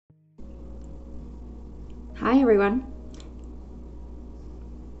Hi everyone.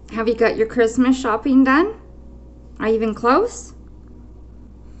 Have you got your Christmas shopping done? Are you even close?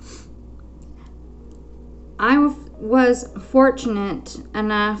 I was fortunate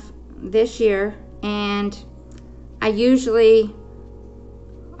enough this year, and I usually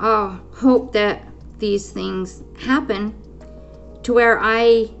hope that these things happen to where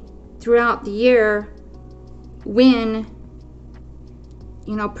I, throughout the year, win,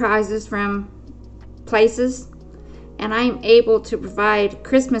 prizes from places, and I'm able to provide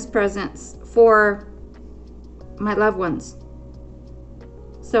Christmas presents for my loved ones.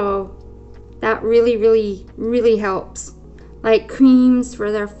 So that really helps. Like creams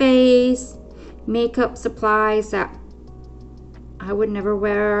for their face, makeup supplies that I would never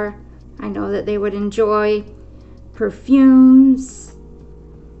wear, I know that they would enjoy, perfumes,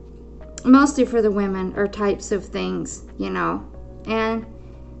 mostly for the women, or types of things, and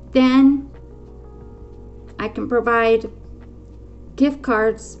then I can provide gift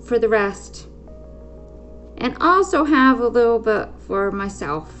cards for the rest, and also have a little bit for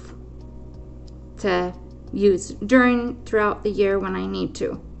myself to use throughout the year when I need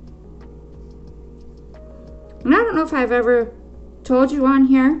to. And I don't know if I've ever told you on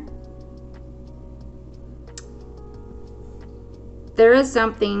here, there is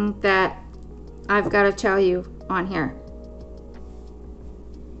something that I've got to tell you on here.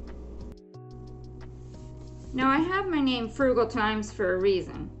 Now, I have my name Frugal Times for a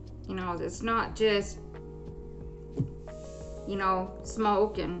reason. It's not just,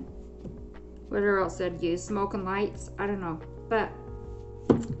 smoke and whatever else I'd use, smoke and lights, I don't know. But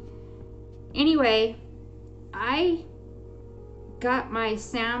anyway, I got my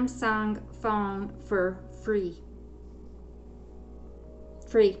Samsung phone for free.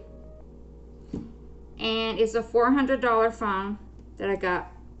 And it's a $400 phone that I got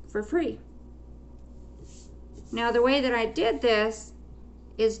for free. Now, the way that I did this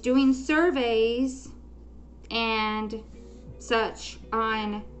is doing surveys and such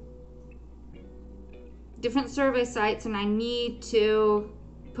on different survey sites, and I need to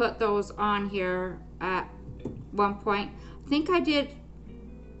put those on here at one point. I think I did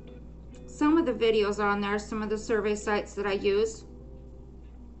some of the videos on there, some of the survey sites that I use.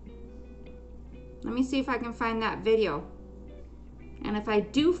 Let me see if I can find that video. And if I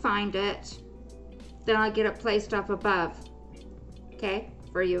do find it, then I'll get it placed up above, okay,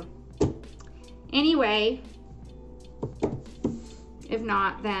 for you. Anyway, if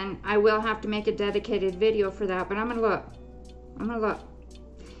not, then I will have to make a dedicated video for that, but I'm gonna look.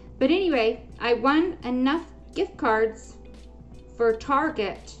 But anyway, I won enough gift cards for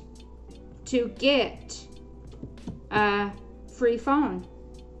Target to get a free phone.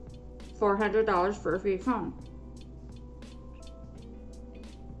 $400 for a free phone.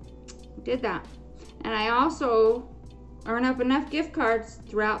 Did that. And I also earn up enough gift cards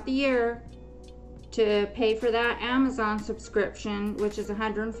throughout the year to pay for that Amazon subscription, which is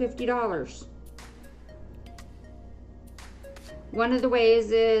 $150. One of the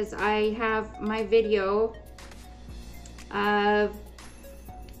ways is I have my video of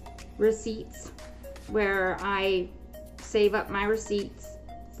receipts where I save up my receipts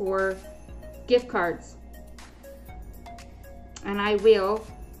for gift cards. And I will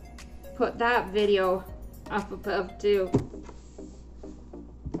put that video up above too.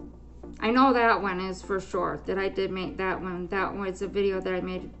 I know that one is for sure, that I did make that one. That one is a video that I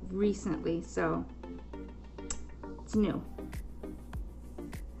made recently, so it's new.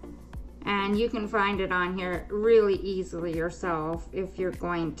 And you can find it on here really easily yourself if you're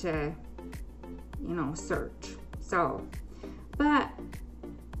going to, search. So, but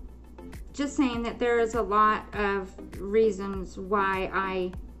just saying that there is a lot of reasons why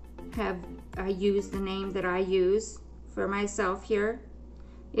I use the name that I use for myself here,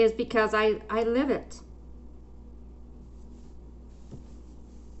 is because I live it.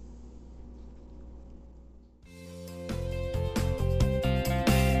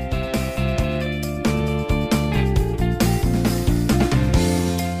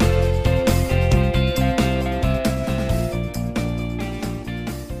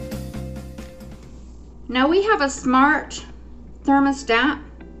 Now we have a smart thermostat,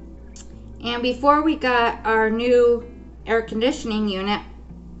 and before we got our new air conditioning unit,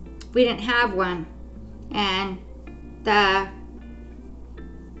 we didn't have one. And the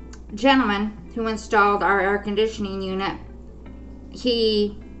gentleman who installed our air conditioning unit,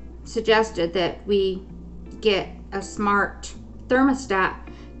 he suggested that we get a smart thermostat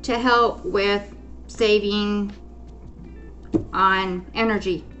to help with saving on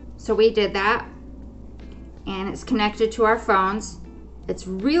energy. So we did that, and it's connected to our phones. It's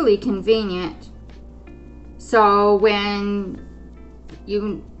really convenient. So when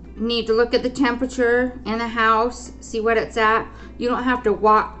you need to look at the temperature in the house, see what it's at, you don't have to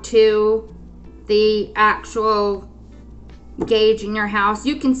walk to the actual gauge in your house.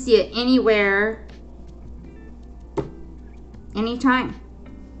 You can see it anywhere, anytime,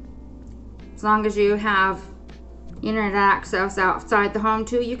 as long as you have internet access outside the home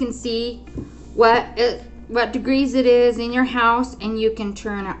too. You can see what degrees it is in your house, and you can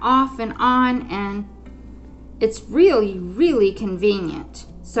turn it off and on, and it's really, really convenient.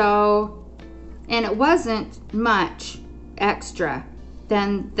 So, and it wasn't much extra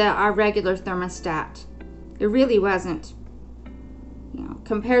than our regular thermostat. It really wasn't. You know,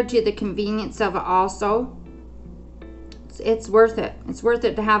 compared to the convenience of it also, it's worth it. It's worth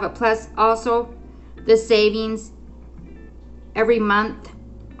it to have it. Plus also the savings every month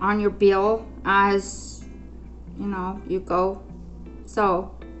on your bill as, you know, you go.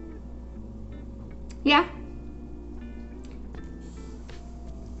 So, yeah.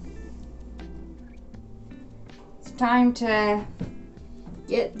 It's time to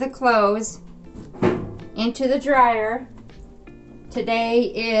get the clothes into the dryer. Today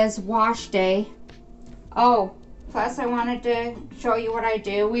is wash day. Oh, plus I wanted to show you what I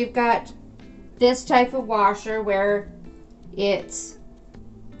do. We've got this type of washer where it's,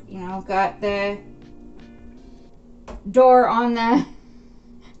 you know, got the door on the,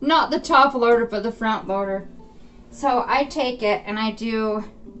 not the top loader, but the front loader. So I take it and I do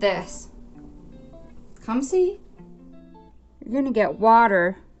this. Come see. You're gonna get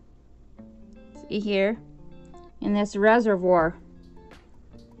water, see here, in this reservoir.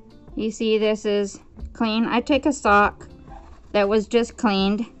 You see this is clean. I take a sock that was just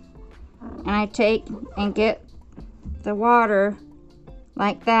cleaned, and I take and get the water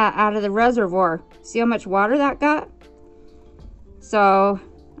like that out of the reservoir. See how much water that got? So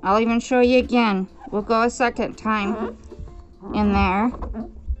I'll even show you again. We'll go a second time in there,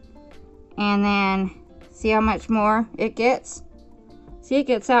 and then see how much more it gets. See, it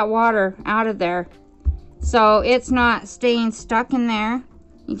gets that water out of there, so it's not staying stuck in there.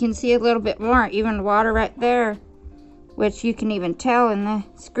 You can see a little bit more, even water right there, which you can even tell in the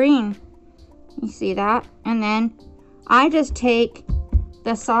screen. You see that? And then I just take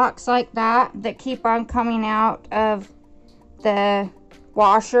the socks like that keep on coming out of the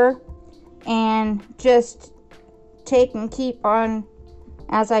washer, and just take and keep on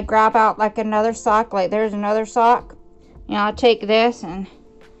as I grab out like another sock. Like there's another sock. You know, I'll take this, and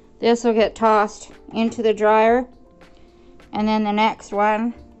this will get tossed into the dryer. And then the next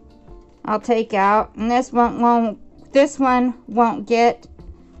one I'll take out, and this one won't get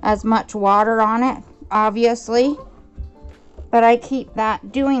as much water on it, obviously, but I keep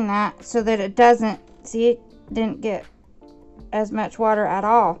doing that so that it doesn't, see, it didn't get as much water at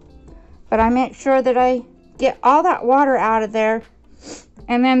all, but I make sure that I get all that water out of there.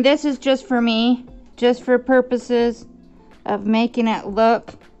 And then this is just for me, just for purposes of making it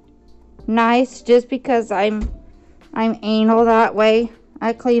look nice, just because I'm anal that way.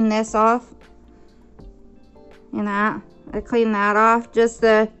 I clean this off, and I clean that off, just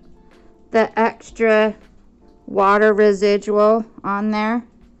the extra water residual on there.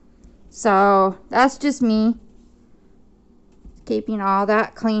 So that's just me keeping all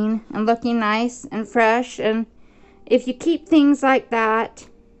that clean and looking nice and fresh. And if you keep things like that,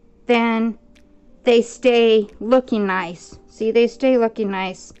 then they stay looking nice. See, they stay looking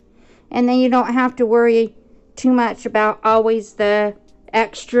nice, and then you don't have to worry too much about always the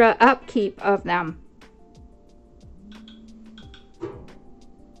extra upkeep of them.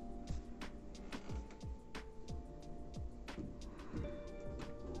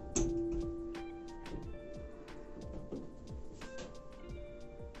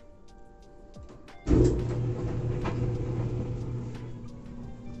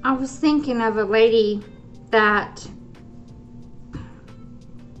 I was thinking of a lady that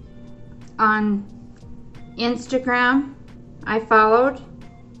on Instagram I followed,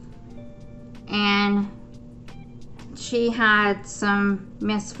 and she had some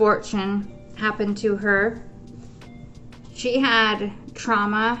misfortune happen to her. She had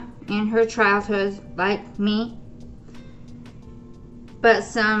trauma in her childhood like me, but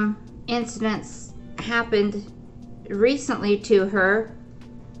some incidents happened recently to her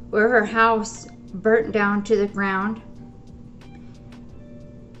where her house burnt down to the ground,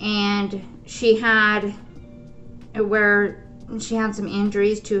 and she had some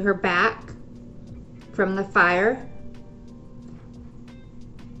injuries to her back from the fire,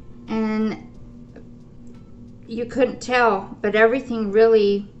 and you couldn't tell, but everything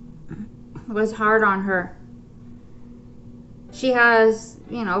really was hard on her. She has,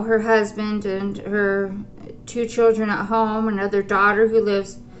 you know, her husband and her 2 children at home, another daughter who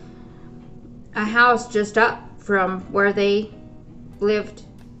lives a house just up from where they lived,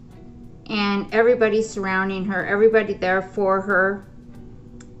 and everybody surrounding her, everybody there for her,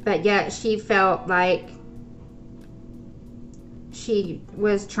 but yet she felt like she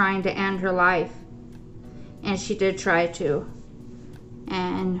was trying to end her life, and she did try to.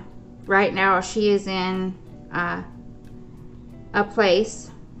 And right now she is in a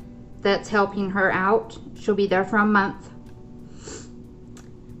place that's helping her out. She'll be there for a month.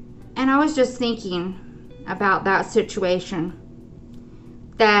 And I was just thinking about that situation,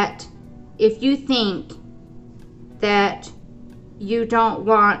 that if you think that you don't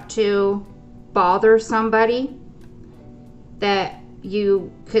want to bother somebody, that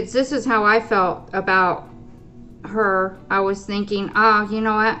you, because this is how I felt about her. I was thinking, you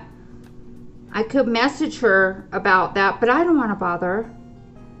know what, I could message her about that, but I don't want to bother her.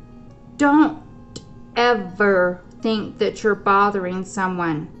 Don't ever think that you're bothering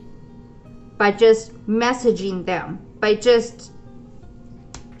someone by just messaging them, by just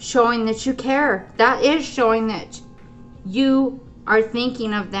showing that you care. That is showing that you are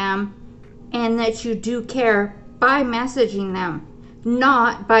thinking of them and that you do care by messaging them,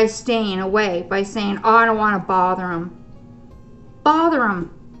 not by staying away, by saying, oh, I don't want to bother them. Bother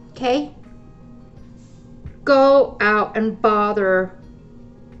them, okay? Go out and bother.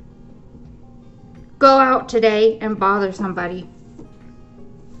 Go out today and bother somebody.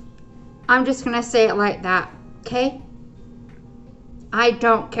 I'm just going to say it like that, okay? I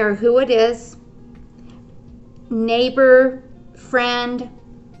don't care who it is. Neighbor, friend.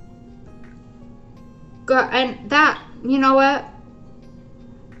 Go, and that, you know what?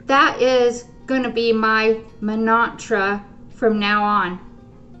 That is going to be my mantra from now on.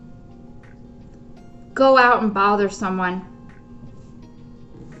 Go out and bother someone.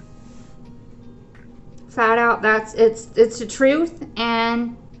 Flat out, it's the truth,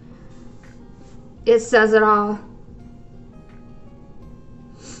 and it says it all.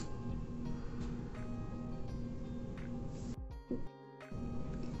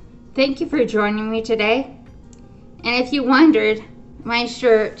 Thank you for joining me today. And if you wondered, my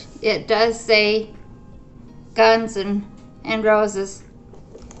shirt, it does say Guns and Roses.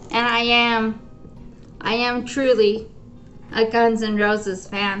 And I am truly a Guns N' Roses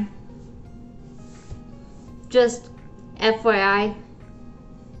fan. Just FYI.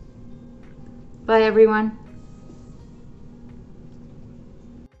 Bye, everyone.